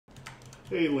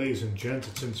Hey ladies and gents,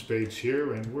 it's inspades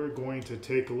here, and we're going to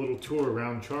take a little tour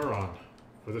around Charon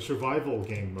for the survival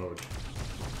game mode.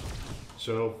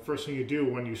 So first thing you do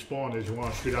when you spawn is you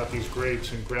want to shoot out these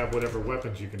grates and grab whatever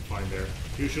weapons you can find there.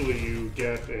 Usually you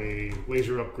get a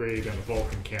laser upgrade and a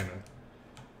Vulcan cannon.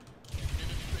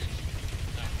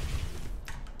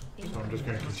 So I'm just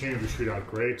going to continue to shoot out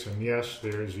grates, and yes,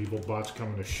 there's evil bots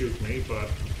coming to shoot me, but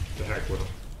the heck with them.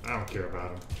 I don't care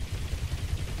about them.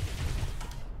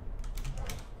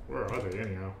 Where are they,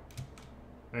 anyhow?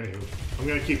 Anywho, I'm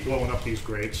going to keep blowing up these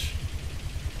grates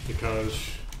because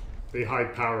they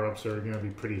hide power-ups that are going to be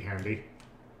pretty handy.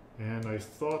 And I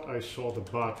thought I saw the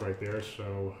bot right there,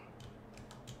 so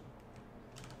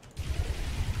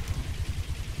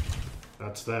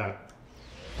that's that.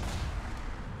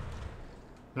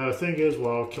 Now the thing is,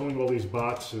 while killing all these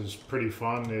bots is pretty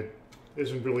fun, it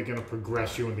isn't really going to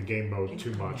progress you in the game mode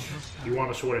too much. You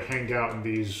want to sort of hang out in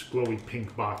these glowy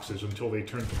pink boxes until they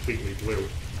turn completely blue.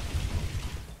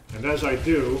 And as I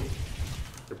do,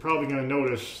 you're probably going to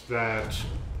notice that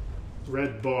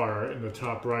red bar in the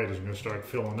top right is going to start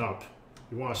filling up.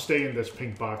 You want to stay in this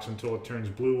pink box until it turns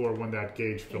blue or when that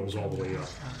gauge fills all the way up.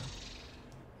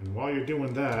 And while you're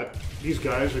doing that, these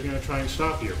guys are going to try and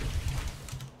stop you.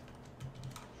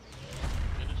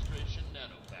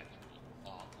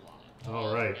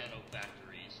 Alright.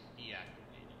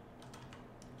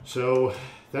 So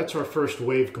that's our first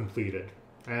wave completed.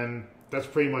 And that's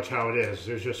pretty much how it is.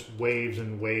 There's just waves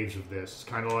and waves of this. It's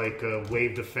kind of like a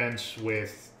wave defense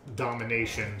with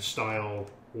domination style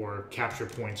or capture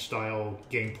point style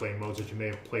gameplay modes that you may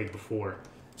have played before.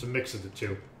 It's a mix of the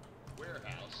two.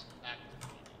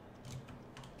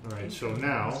 Alright, so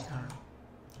now,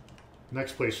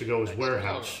 next place to go is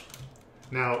warehouse.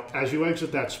 Now, as you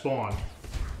exit that spawn,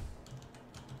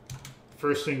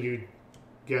 first thing you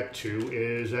get to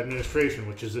is administration,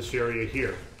 which is this area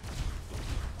here.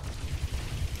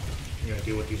 I'm going to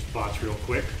deal with these bots real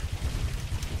quick.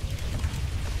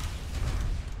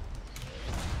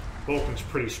 Vulcan's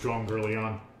pretty strong early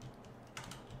on.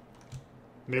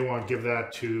 You may want to give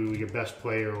that to your best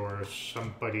player or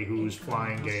somebody who's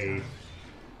flying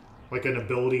like an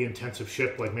ability intensive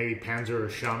ship like maybe Panzer or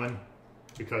Shaman,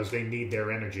 because they need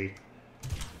their energy.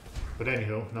 But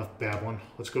anywho, enough babbling.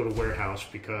 Let's go to warehouse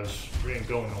because we ain't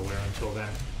going nowhere until then.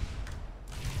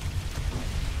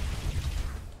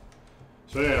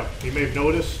 So yeah, you may have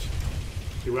noticed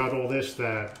throughout all this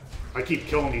that I keep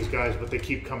killing these guys, but they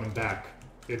keep coming back.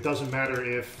 It doesn't matter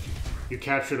if you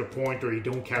capture the point or you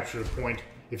don't capture the point.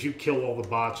 If you kill all the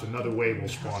bots, another wave will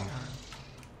spawn.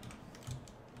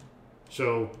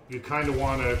 So you kind of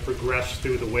want to progress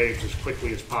through the waves as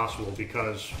quickly as possible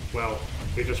because, well,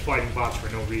 they're just fighting bots for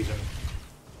no reason.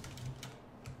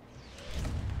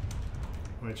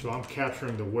 Alright, so I'm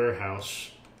capturing the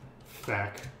warehouse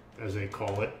FAC, as they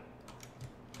call it.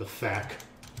 The FAC.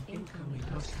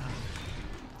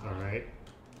 Alright,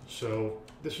 so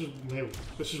this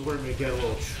is where it may get a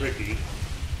little tricky.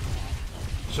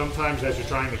 Sometimes as you're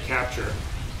trying to capture,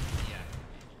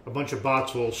 a bunch of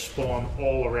bots will spawn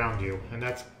all around you, and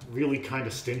that really kind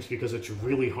of stinks because it's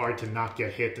really hard to not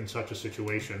get hit in such a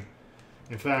situation.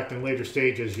 In fact, in later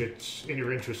stages, it's in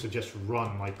your interest to just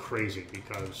run like crazy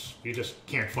because you just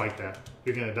can't fight that.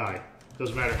 You're going to die.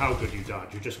 Doesn't matter how good you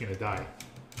dodge, you're just going to die.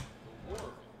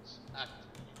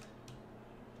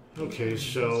 Okay,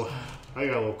 so I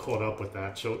got a little caught up with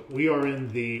that. So we are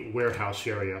in the warehouse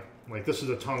area. Like, this is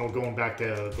a tunnel going back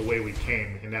to the way we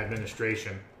came in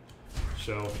administration.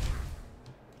 So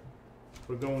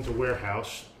we're going to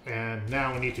warehouse, and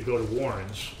now we need to go to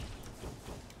Warren's.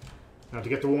 Now to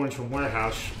get to Warren's from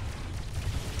warehouse,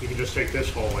 you can just take this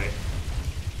hallway.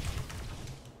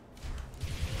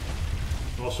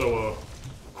 Also a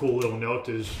cool little note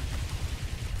is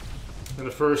in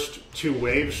the first two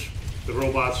waves, the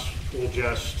robots will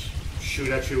just shoot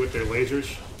at you with their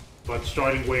lasers, but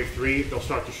starting wave 3, they'll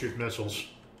start to shoot missiles.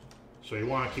 So you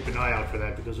want to keep an eye out for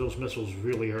that because those missiles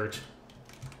really hurt.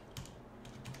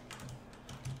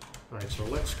 Alright, so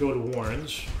let's go to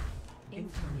Warren's. It's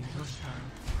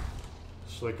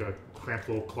like a cramped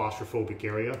little claustrophobic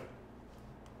area.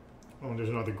 Oh, and there's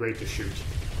another grate to shoot.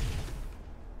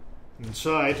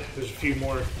 Inside, there's a few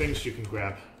more things you can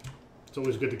grab. It's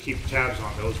always good to keep tabs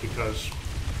on those because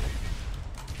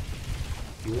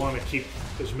you want to keep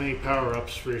as many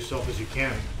power-ups for yourself as you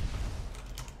can.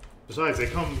 Besides, they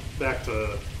come back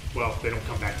to, well, they don't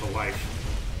come back to life.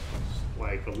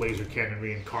 Like a laser cannon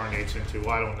reincarnates into,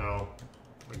 I don't know,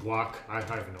 a Glock? I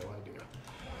have no idea.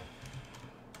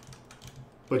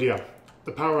 But yeah,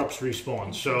 the power-ups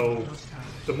respawn, so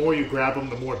the more you grab them,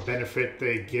 the more benefit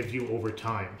they give you over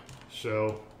time.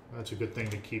 So that's a good thing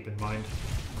to keep in mind.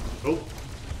 Oh.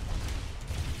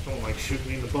 Don't like shooting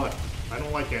me in the butt. I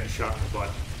don't like getting shot in the butt.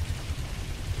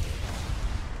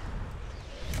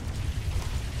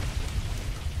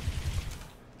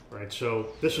 Right, so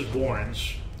this is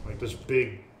Warren's. Like this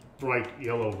big, bright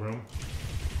yellow room.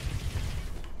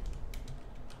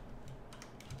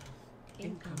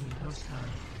 Incoming hostile.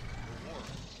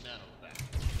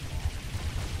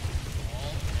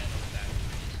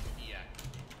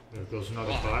 There goes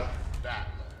another bot.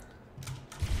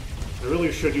 I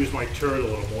really should use my turret a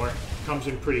little more. Comes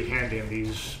in pretty handy in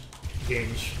these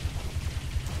games.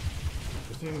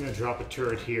 I think I'm going to drop a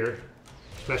turret here,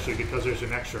 especially because there's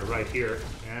an extra right here,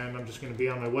 and I'm just going to be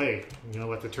on my way. You know,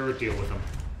 let the turret deal with them.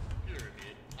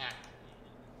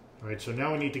 Alright, so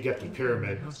now we need to get the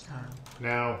pyramid.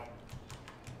 Now,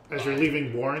 as you're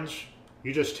leaving Warren's,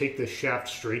 you just take this shaft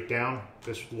straight down,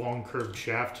 this long curved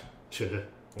shaft, to the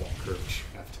long curved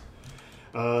shaft,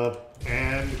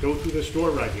 and go through this door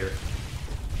right here.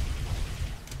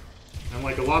 And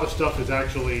like a lot of stuff is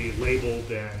actually labeled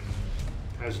and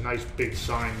has nice big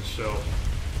signs, so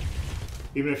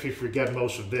even if you forget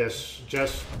most of this,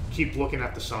 just keep looking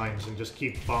at the signs and just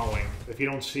keep following. If you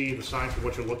don't see the signs for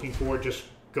what you're looking for, just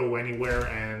go anywhere,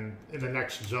 and in the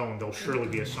next zone there'll surely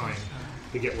be a sign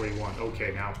to get where you want.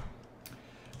 Okay, now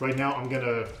right now I'm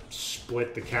gonna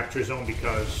split the capture zone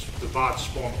because the bots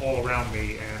spawn all around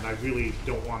me and I really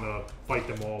don't want to fight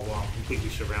them all while I'm completely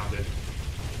surrounded.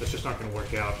 That's just not gonna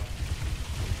work out.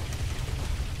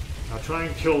 Now try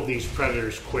and kill these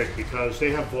predators quick because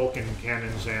they have Vulcan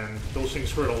cannons and those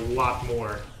things hurt a lot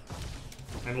more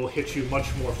and will hit you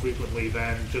much more frequently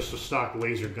than just the stock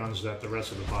laser guns that the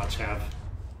rest of the bots have.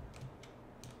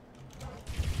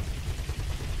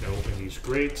 Now open these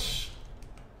grates.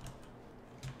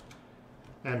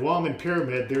 And while I'm in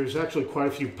Pyramid, there's actually quite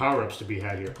a few power-ups to be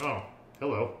had here. Oh,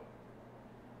 hello.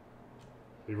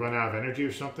 You run out of energy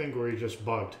or something, or are you just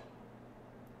bugged?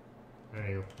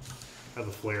 Anyway, have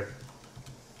a flare.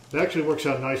 It actually works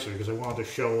out nicely because I wanted to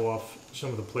show off some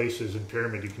of the places in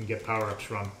Pyramid you can get power-ups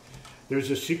from.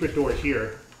 There's a secret door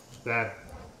here that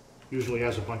usually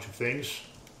has a bunch of things.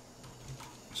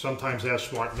 Sometimes it has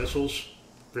smart missiles,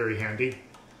 very handy.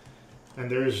 And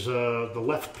there's the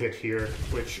left pit here,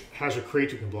 which has a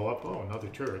crate you can blow up. Oh, another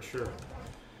turret, sure.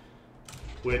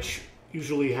 Which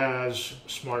usually has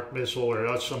smart missile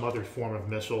or some other form of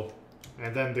missile.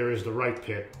 And then there is the right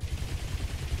pit,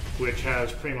 which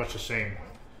has pretty much the same.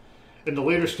 In the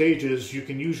later stages, you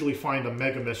can usually find a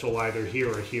mega missile either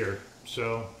here or here.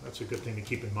 So that's a good thing to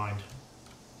keep in mind.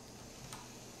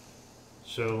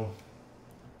 So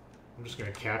I'm just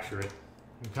going to capture it.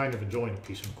 I'm kind of enjoying the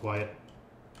peace and quiet.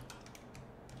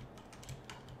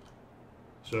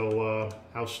 So,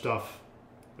 how's stuff?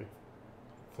 Like,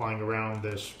 flying around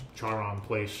this Charon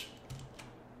place.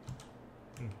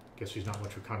 Guess he's not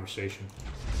much for conversation.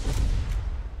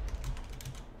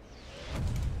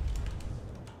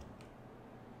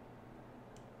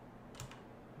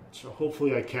 So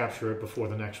hopefully I capture it before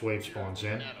the next wave spawns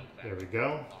in. There we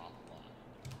go.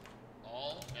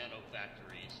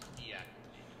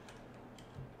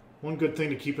 One good thing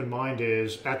to keep in mind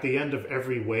is at the end of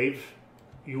every wave,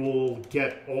 you will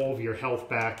get all of your health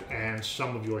back and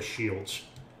some of your shields.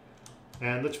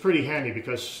 And that's pretty handy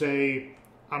because say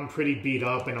I'm pretty beat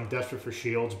up and I'm desperate for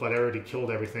shields, but I already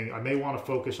killed everything. I may want to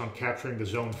focus on capturing the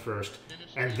zone first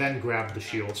and then grab the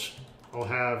shields. I'll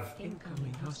have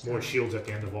more shields at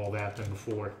the end of all that than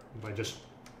before by just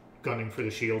gunning for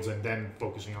the shields and then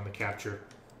focusing on the capture.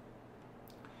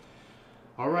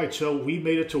 Alright, so we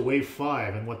made it to Wave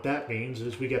 5, and what that means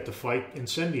is we get to fight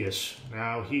Incendius.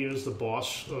 Now, he is the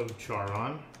boss of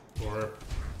Charon, or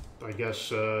I guess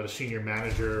the senior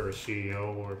manager or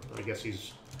CEO, or I guess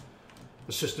he's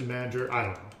assistant manager, I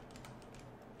don't know.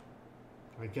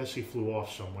 I guess he flew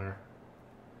off somewhere.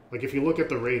 Like, if you look at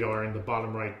the radar in the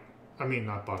bottom right, I mean,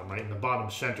 not bottom right, in the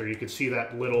bottom center, you can see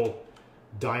that little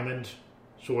diamond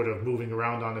sort of moving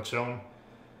around on its own.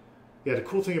 Yeah, the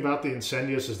cool thing about the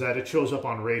Incendius is that it shows up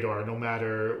on radar no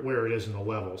matter where it is in the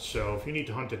level. So if you need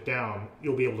to hunt it down,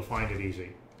 you'll be able to find it easy.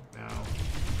 Now,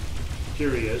 here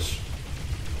he is.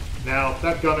 Now,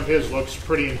 that gun of his looks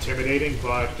pretty intimidating,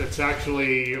 but it's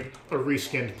actually a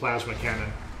reskinned plasma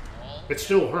cannon. It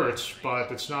still hurts,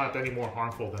 but it's not any more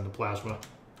harmful than the plasma.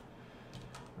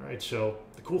 Alright, so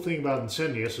the cool thing about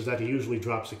Incendius is that he usually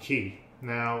drops a key.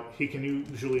 Now, he can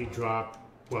usually drop,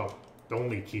 well, the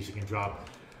only keys he can drop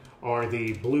are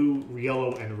the blue,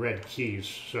 yellow, and red keys.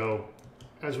 So,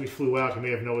 as we flew out, you may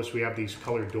have noticed we have these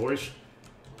colored doors.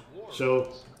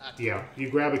 So, yeah, you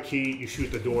grab a key, you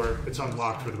shoot the door, it's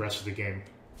unlocked for the rest of the game.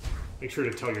 Make sure to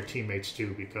tell your teammates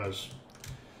too, because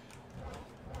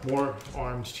more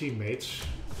armed teammates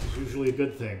is usually a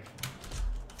good thing.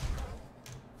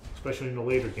 Especially in the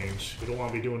later games. You don't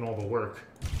want to be doing all the work.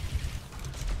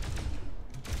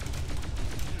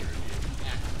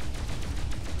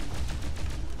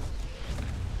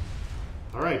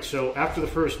 Alright, so after the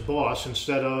first boss,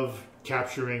 instead of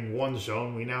capturing one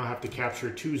zone, we now have to capture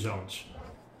 2 zones.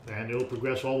 And it'll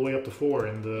progress all the way up to 4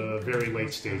 in the very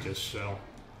late stages, so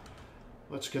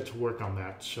let's get to work on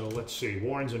that. So let's see,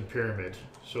 Warrens and Pyramid.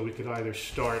 So we could either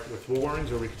start with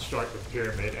Warrens or we could start with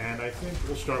Pyramid, and I think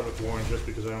we'll start with Warrens just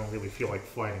because I don't really feel like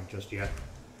fighting just yet.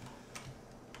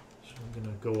 So I'm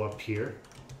going to go up here.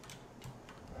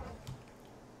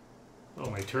 Oh,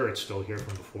 my turret's still here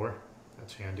from before.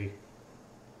 That's handy.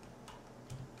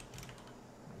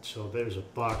 So there's a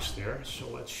box there, so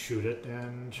let's shoot it,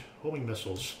 and homing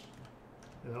missiles.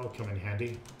 And that'll come in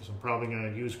handy, because I'm probably going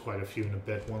to use quite a few in a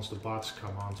bit once the bots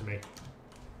come on to me.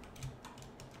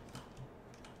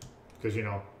 Because, you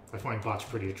know, I find bots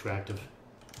pretty attractive.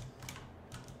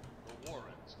 The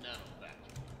Warrens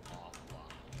nanofactory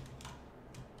offline.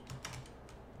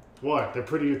 What? They're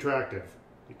pretty attractive.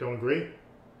 You don't agree?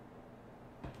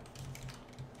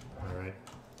 Alright.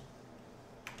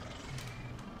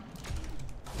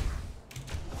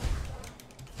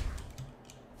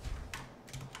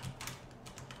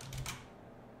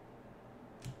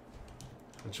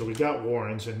 So we got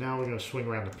Warrens, and now we're going to swing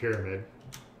around the Pyramid.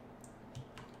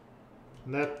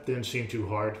 And that didn't seem too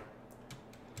hard.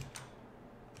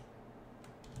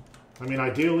 I mean,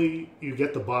 ideally, you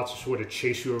get the bots to sort of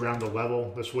chase you around the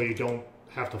level. This way you don't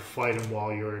have to fight them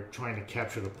while you're trying to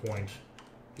capture the point.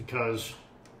 Because,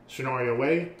 scenario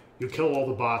A, you kill all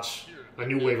the bots, a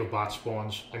new wave of bots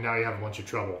spawns, and now you have a bunch of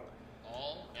trouble.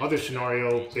 Other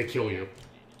scenario, they kill you.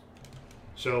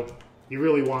 So, you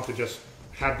really want to just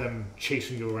have them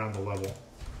chasing you around the level.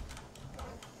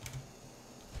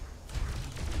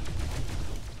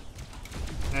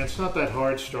 And it's not that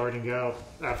hard starting out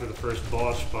after the first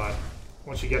boss, but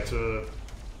once you get to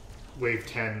wave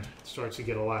 10, it starts to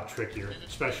get a lot trickier,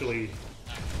 especially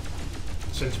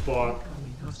since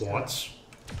bots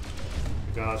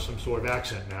got some sort of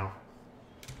accent now.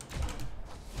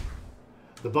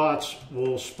 The bots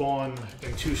will spawn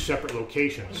in 2 separate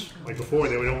locations. Like before,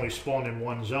 they would only spawn in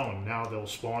one zone. Now they'll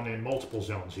spawn in multiple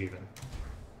zones even.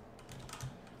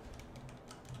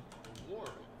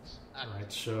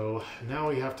 Alright, so now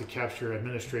we have to capture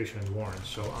Administration and Warrens.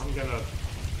 So I'm gonna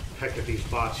peck at these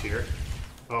bots here.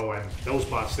 Oh, and those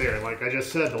bots there, like I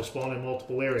just said, they'll spawn in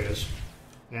multiple areas.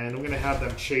 And I'm gonna have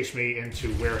them chase me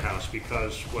into Warehouse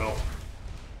because, well,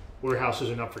 Warehouse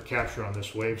isn't up for capture on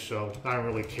this wave, so I don't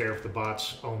really care if the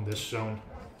bots own this zone.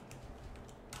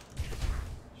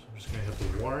 So I'm just going to hit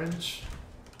the Warrens.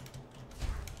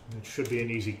 And it should be an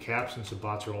easy cap since the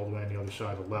bots are all the way on the other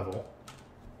side of the level.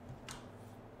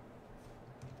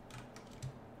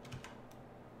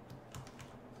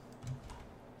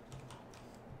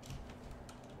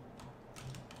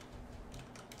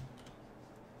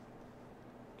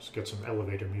 Just get some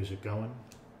elevator music going.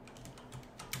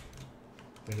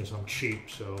 Because I'm cheap,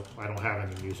 so I don't have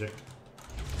any music.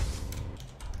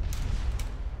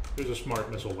 Here's a smart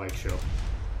missile light show.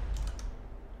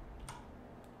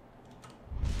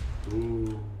 Ooh.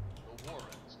 The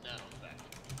Warrens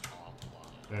nanofactory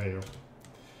offline. There you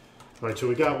go. Alright, so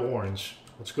we got Warrens.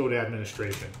 Let's go to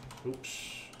Administration.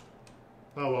 Oops.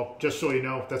 Oh, well, just so you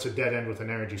know, that's a dead end with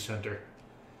an energy center.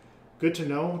 Good to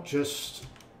know, just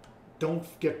don't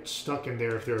get stuck in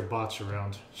there if there are bots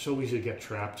around. So easy to get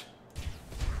trapped.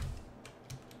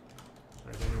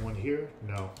 Anyone here?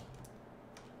 No.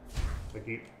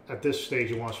 Like at this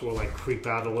stage, you want to sort of like creep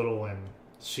out a little and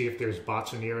see if there's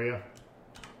bots in the area.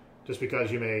 Just because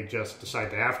you may just decide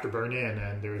to afterburn in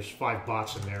and there's 5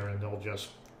 bots in there and they'll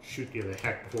just shoot you the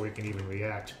heck before you can even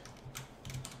react.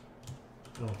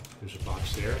 Oh, there's a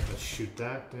box there. Let's shoot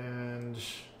that and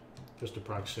just a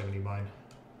proximity mine.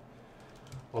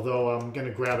 Although I'm going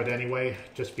to grab it anyway,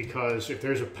 just because if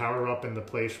there's a power-up in the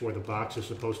place where the box is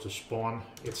supposed to spawn,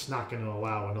 it's not going to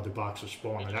allow another box to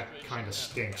spawn, and that kind of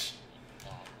stinks.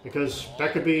 Because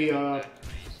that could be a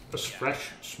fresh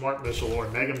smart missile or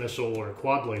mega missile or a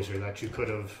quad laser that you could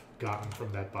have gotten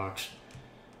from that box.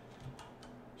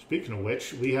 Speaking of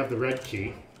which, we have the red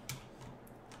key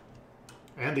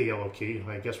and the yellow key.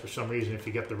 I guess for some reason if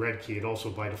you get the red key, it also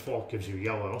by default gives you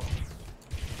yellow.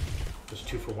 Just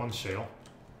 2-for-1 sale.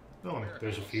 Oh, and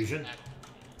there's a fusion.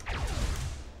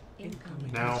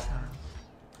 Now,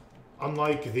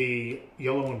 unlike the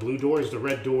yellow and blue doors, the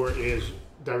red door is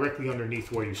directly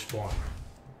underneath where you spawn.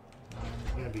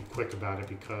 I'm going to be quick about it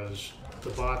because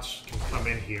the bots can come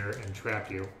in here and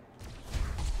trap you.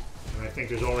 And I think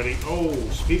there's already... Oh,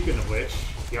 speaking of which,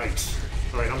 yikes.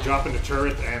 Alright, I'm dropping the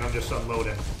turret and I'm just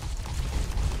unloading.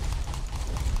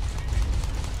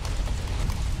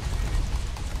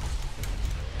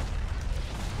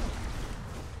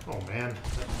 Oh man,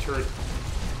 that turret.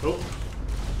 Oh.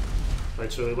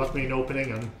 Alright, so they left me an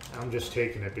opening and I'm just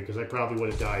taking it because I probably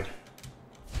would have died.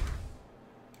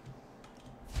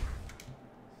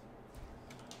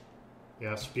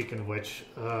 Yeah, speaking of which,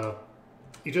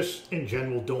 you just, in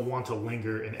general, don't want to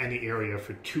linger in any area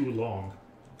for too long.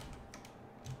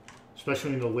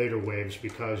 Especially in the later waves,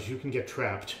 because you can get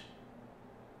trapped.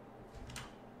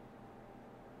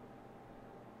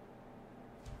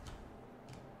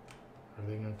 Are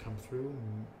they going to come through?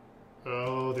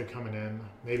 Oh, they're coming in.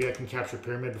 Maybe I can capture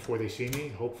Pyramid before they see me,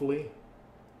 hopefully.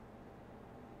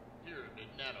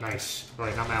 Nice.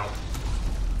 Alright, I'm out.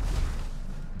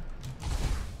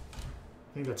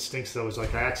 The thing that stinks though is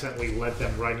like I accidentally led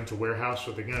them right into warehouse,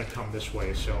 so they're gonna come this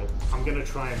way, so I'm gonna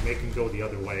try and make them go the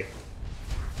other way.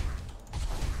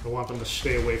 I want them to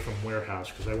stay away from warehouse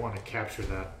because I want to capture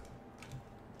that.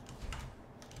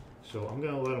 So I'm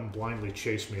gonna let them blindly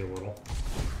chase me a little.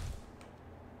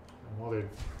 And while they're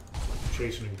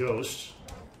chasing a ghost,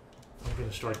 I'm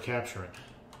gonna start capturing.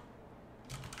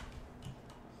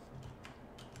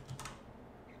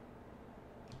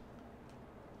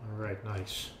 Alright,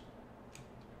 nice.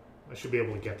 I should be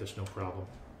able to get this, no problem.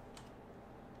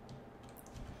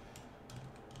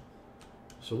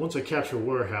 So once I capture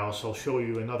warehouse, I'll show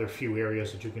you another few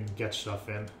areas that you can get stuff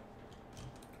in.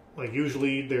 Like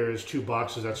usually there's 2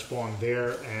 boxes that spawn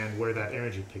there and where that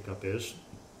energy pickup is.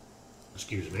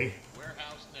 Excuse me.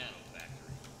 Warehouse nano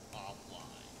factory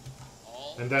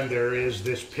offline. And then there is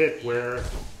this pit where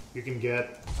you can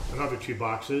get another 2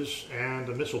 boxes and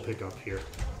a missile pickup here.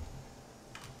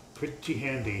 Pretty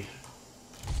handy.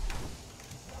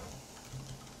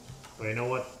 But you know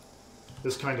what?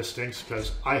 This kind of stinks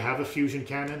because I have a fusion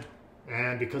cannon,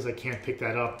 and because I can't pick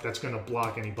that up, that's going to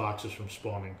block any boxes from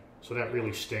spawning. So that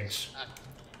really stinks.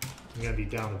 I'm going to be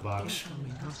down a box.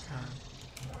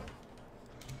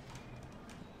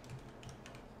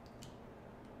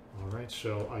 Alright,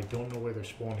 so I don't know where they're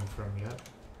spawning from yet.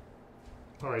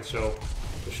 Alright, so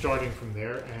they're starting from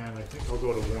there, and I think I'll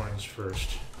go to Warren's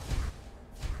first.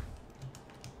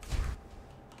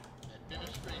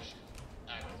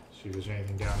 See if there's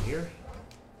anything down here.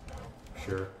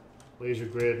 Sure. Laser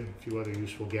grid, a few other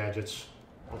useful gadgets.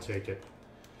 I'll take it.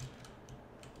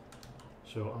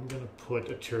 So I'm going to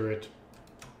put a turret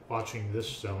watching this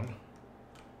zone.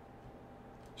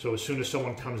 So as soon as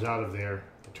someone comes out of there,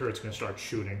 the turret's going to start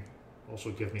shooting.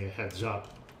 Also give me a heads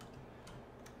up.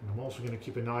 And I'm also going to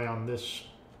keep an eye on this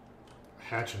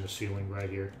hatch in the ceiling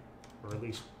right here. Or at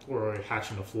least, or a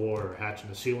hatch in the floor, or a hatch in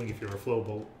the ceiling if you're a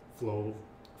flow below.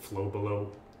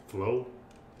 Flow?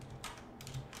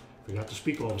 Forgot to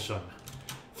speak all of a sudden.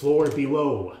 Floor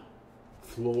below.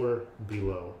 Floor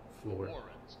below. Floor.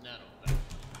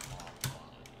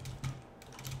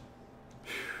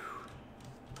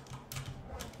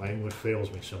 Language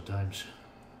fails me sometimes.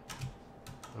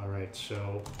 Alright,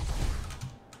 so...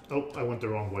 Oh, I went the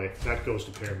wrong way. That goes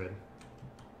to Pyramid.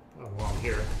 While I'm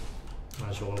here, might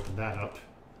as well open that up.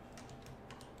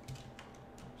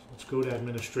 So let's go to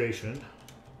Administration.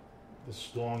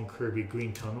 This long Kirby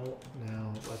green tunnel.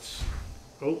 Now let's...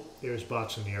 Oh, there's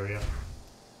bots in the area.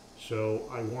 So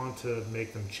I want to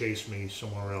make them chase me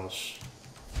somewhere else.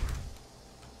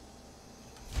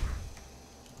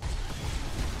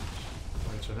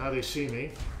 Alright, so now they see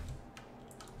me.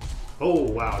 Oh,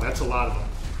 wow, that's a lot of them.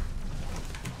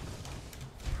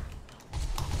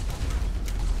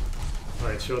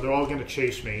 Alright, so they're all going to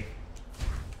chase me.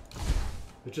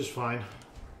 Which is fine.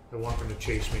 I want them to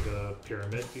chase me to the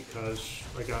Pyramid because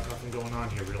I got nothing going on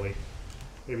here, really.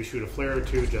 Maybe shoot a flare or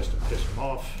 2 just to piss them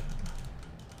off.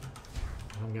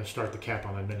 I'm going to start the cap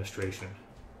on Administration.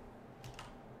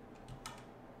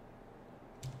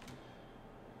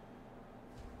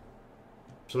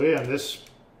 So yeah, this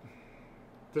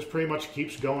pretty much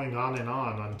keeps going on and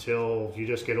on until you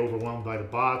just get overwhelmed by the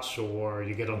bots or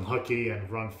you get unlucky and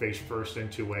run face first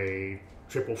into a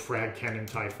triple frag cannon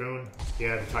Typhoon.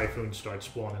 Yeah, the Typhoon starts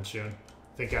spawning soon.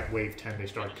 I think at wave 10 they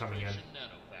start coming in.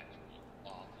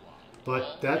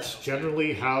 But that's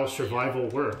generally how survival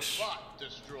works.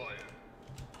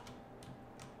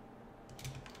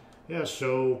 Yeah,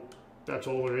 so that's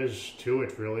all there is to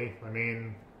it, really. I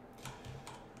mean,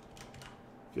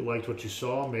 if you liked what you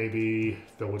saw, maybe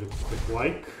throw it a quick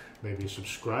like, maybe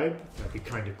subscribe. That'd be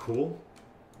kind of cool.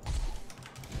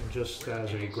 And just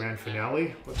as a grand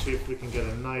finale, let's see if we can get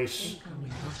a nice,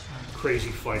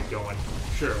 crazy fight going.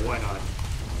 Sure, why not?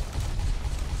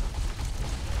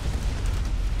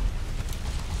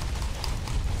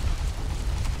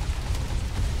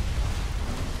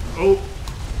 Oh,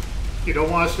 you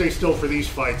don't want to stay still for these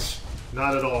fights.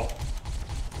 Not at all.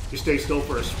 You stay still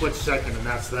for a split second and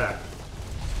that's that.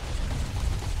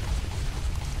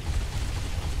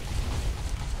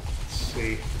 Let's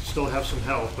see. Still have some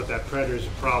health, but that predator's a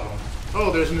problem.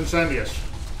 Oh, there's an incendious.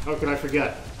 How could I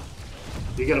forget?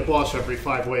 You get a boss every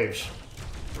 5 waves.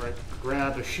 Alright,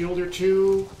 grab a shield or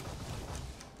two.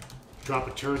 Drop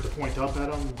a turret to point up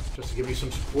at him, just to give me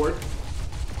some support.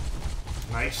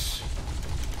 Nice.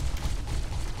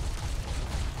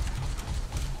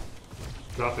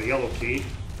 Drop the yellow key.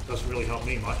 Doesn't really help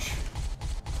me much.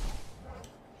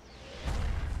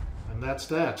 And that's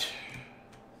that.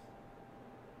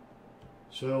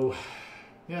 So,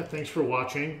 yeah, thanks for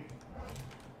watching.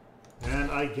 And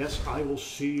I guess I will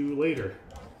see you later.